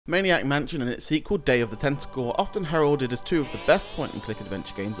Maniac Mansion and its sequel, Day of the Tentacle, are often heralded as two of the best point-and-click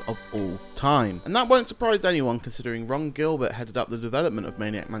adventure games of all time. And that won't surprise anyone considering Ron Gilbert headed up the development of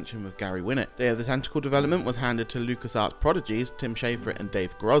Maniac Mansion with Gary Winnick. Day of the Tentacle development was handed to LucasArts prodigies Tim Schafer and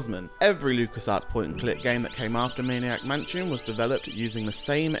Dave Grossman. Every LucasArts point-and-click game that came after Maniac Mansion was developed using the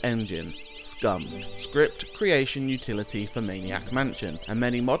same engine, SCUMM, Script Creation Utility for Maniac Mansion, and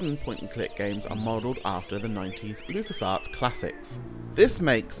many modern point-and-click games are modelled after the 90s LucasArts classics. This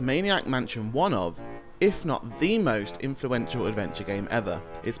makes Maniac Mansion one of, if not the most influential adventure game ever.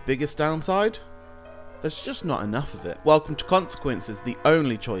 Its biggest downside? There's just not enough of it. Welcome to Consequences, the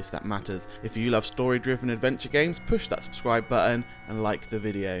only choice that matters. If you love story-driven adventure games, push that subscribe button and like the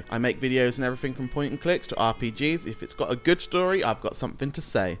video. I make videos and everything from point and clicks to RPGs. If it's got a good story, I've got something to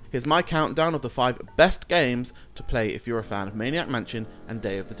say. Here's my countdown of the 5 best games to play if you're a fan of Maniac Mansion and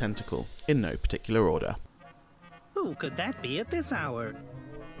Day of the Tentacle, in no particular order. Who could that be at this hour?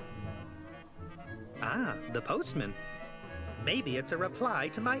 Ah, the postman. Maybe it's a reply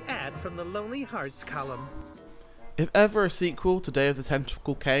to my ad from the Lonely Hearts column. If ever a sequel to Day of the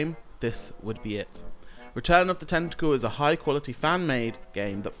Tentacle came, this would be it. Return of the Tentacle is a high-quality fan-made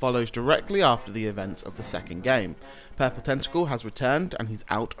game that follows directly after the events of the second game. Purple Tentacle has returned and he's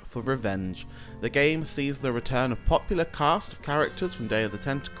out for revenge. The game sees the return of popular cast of characters from Day of the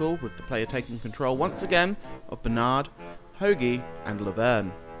Tentacle, with the player taking control once again of Bernard, Hoagie and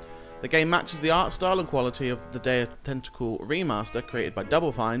Laverne. The game matches the art style and quality of the Day of the Tentacle remaster created by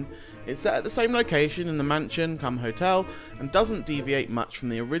Double Fine. It's set at the same location in the mansion cum hotel and doesn't deviate much from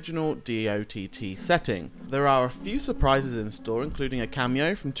the original DOTT setting. There are a few surprises in store, including a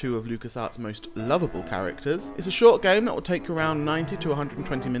cameo from 2 of LucasArts' most lovable characters. It's a short game that will take around 90 to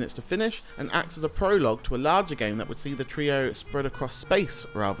 120 minutes to finish and acts as a prologue to a larger game that would see the trio spread across space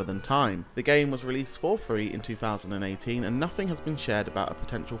rather than time. The game was released for free in 2018 and nothing has been shared about a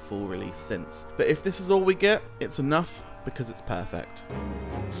potential full release since. But if this is all we get, it's enough because it's perfect.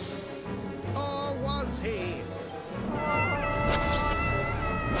 Or was he?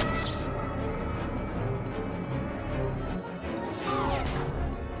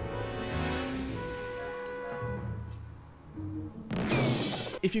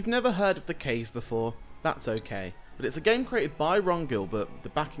 If you've never heard of The Cave before, that's okay, but it's a game created by Ron Gilbert with the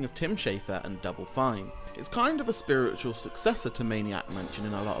backing of Tim Schafer and Double Fine. It's kind of a spiritual successor to Maniac Mansion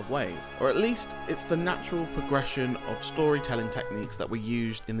in a lot of ways, or at least it's the natural progression of storytelling techniques that were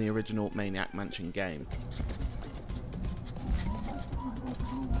used in the original Maniac Mansion game.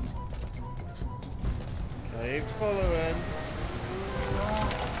 Okay, following.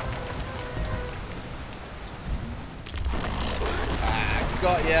 Ah,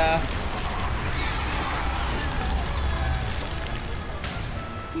 got ya.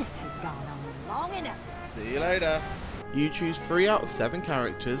 This has gone on long enough. See you later. You choose 3 out of 7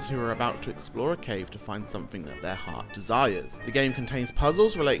 characters who are about to explore a cave to find something that their heart desires. The game contains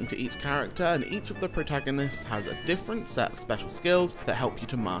puzzles relating to each character, and each of the protagonists has a different set of special skills that help you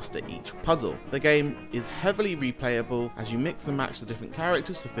to master each puzzle. The game is heavily replayable as you mix and match the different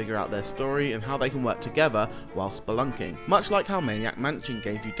characters to figure out their story and how they can work together while spelunking. Much like how Maniac Mansion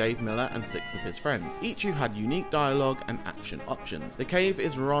gave you Dave Miller and 6 of his friends, each who had unique dialogue and action options. The Cave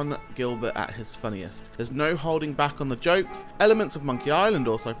is Ron Gilbert at his funniest. There's no holding back on the jokes. Elements of Monkey Island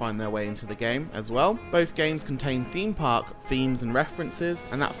also find their way into the game as well. Both games contain theme park themes and references,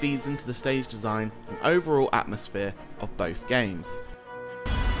 and that feeds into the stage design and overall atmosphere of both games.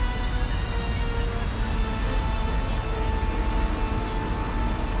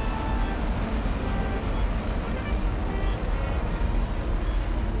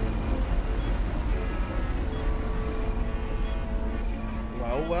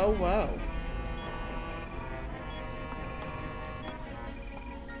 Well.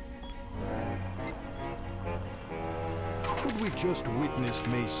 What we just witnessed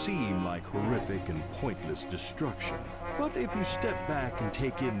may seem like horrific and pointless destruction, but if you step back and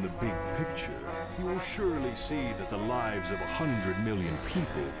take in the big picture, you'll surely see that the lives of 100 million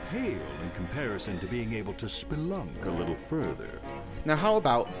people pale in comparison to being able to spelunk a little further. Now how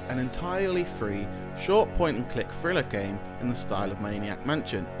about an entirely free, short point-and-click thriller game in the style of Maniac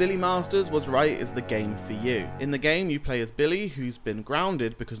Mansion? Billy Masters was right is the game for you. In the game you play as Billy, who's been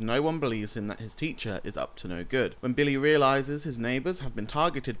grounded because no one believes him that his teacher is up to no good. When Billy realises his neighbours have been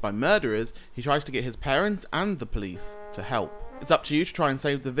targeted by murderers, he tries to get his parents and the police to help. It's up to you to try and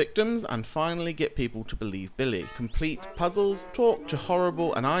save the victims and finally get people to believe Billy. Complete puzzles, talk to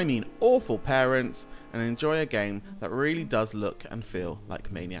horrible, and I mean awful parents, and enjoy a game that really does look and feel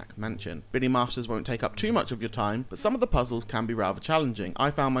like Maniac Mansion. Bidding Masters won't take up too much of your time, but some of the puzzles can be rather challenging.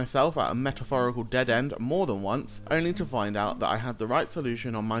 I found myself at a metaphorical dead end more than once, only to find out that I had the right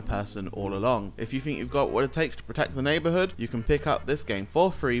solution on my person all along. If you think you've got what it takes to protect the neighbourhood, you can pick up this game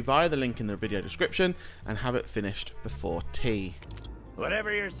for free via the link in the video description and have it finished before tea.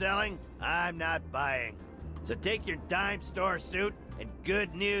 Whatever you're selling, I'm not buying. So take your dime store suit and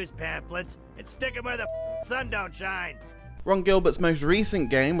good news pamphlets and stick them where the sun don't shine. Ron Gilbert's most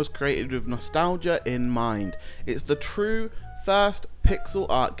recent game was created with nostalgia in mind. It's the true first pixel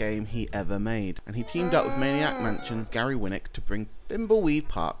art game he ever made, and he teamed up with Maniac Mansion's Gary Winnick to bring Thimbleweed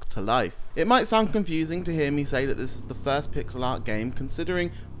Park to life. It might sound confusing to hear me say that this is the first pixel art game,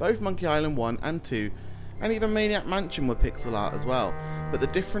 considering both Monkey Island 1 and 2, and even Maniac Mansion were pixel art as well, but the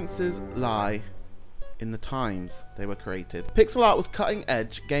differences lie in the times they were created. Pixel art was cutting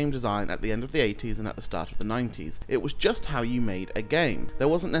edge game design at the end of the 80s and at the start of the 90s. It was just how you made a game. There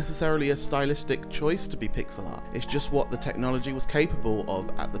wasn't necessarily a stylistic choice to be pixel art, it's just what the technology was capable of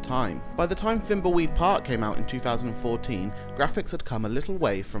at the time. By the time Thimbleweed Park came out in 2014, graphics had come a little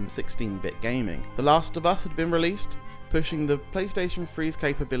way from 16-bit gaming. The Last of Us had been released, pushing the PlayStation 3's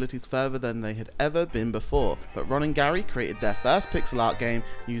capabilities further than they had ever been before, but Ron and Gary created their first pixel art game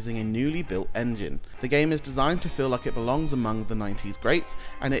using a newly built engine. The game is designed to feel like it belongs among the 90s greats,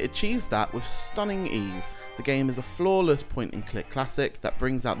 and it achieves that with stunning ease. The game is a flawless point-and-click classic that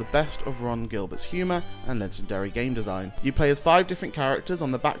brings out the best of Ron Gilbert's humour and legendary game design. You play as 5 different characters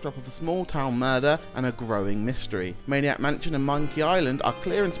on the backdrop of a small town murder and a growing mystery. Maniac Mansion and Monkey Island are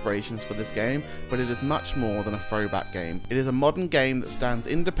clear inspirations for this game, but it is much more than a throwback game. It is a modern game that stands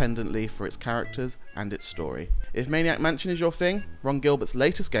independently for its characters and its story. If Maniac Mansion is your thing, Ron Gilbert's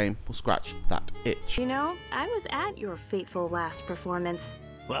latest game will scratch that itch. You know, I was at your fateful last performance.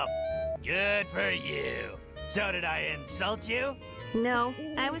 Well, good for you. So did I insult you? No,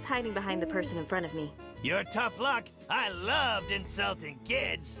 I was hiding behind the person in front of me. You're tough luck. I loved insulting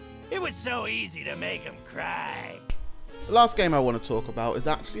kids. It was so easy to make them cry. The last game I want to talk about is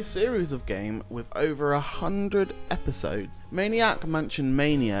actually a series of games with over 100 episodes. Maniac Mansion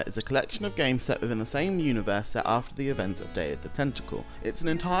Mania is a collection of games set within the same universe set after the events of Day of the Tentacle. It's an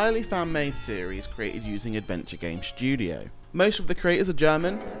entirely fan-made series created using Adventure Game Studio. Most of the creators are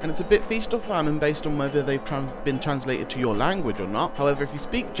German, and it's a bit feast or famine based on whether they've been translated to your language or not. However, if you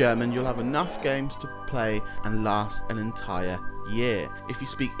speak German, you'll have enough games to play and last an entire year. If you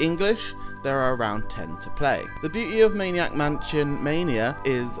speak English, there are around 10 to play. The beauty of Maniac Mansion Mania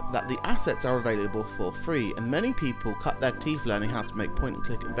is that the assets are available for free, and many people cut their teeth learning how to make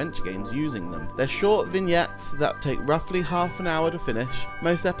point-and-click adventure games using them. They're short vignettes that take roughly half an hour to finish.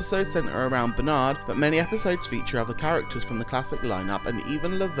 Most episodes centre around Bernard, but many episodes feature other characters from the classic lineup, and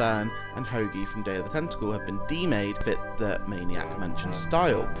even Laverne and Hoagie from Day of the Tentacle have been demade to fit the Maniac Mansion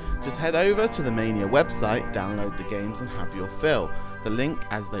style. Just head over to the Mania website, download the games and have your fill. The link,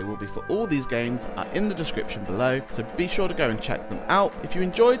 as they will be for all these games, are in the description below, so be sure to go and check them out. If you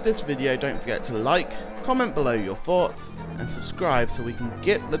enjoyed this video, don't forget to like, comment below your thoughts, and subscribe so we can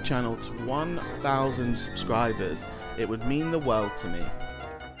get the channel to 1,000 subscribers. It would mean the world to me.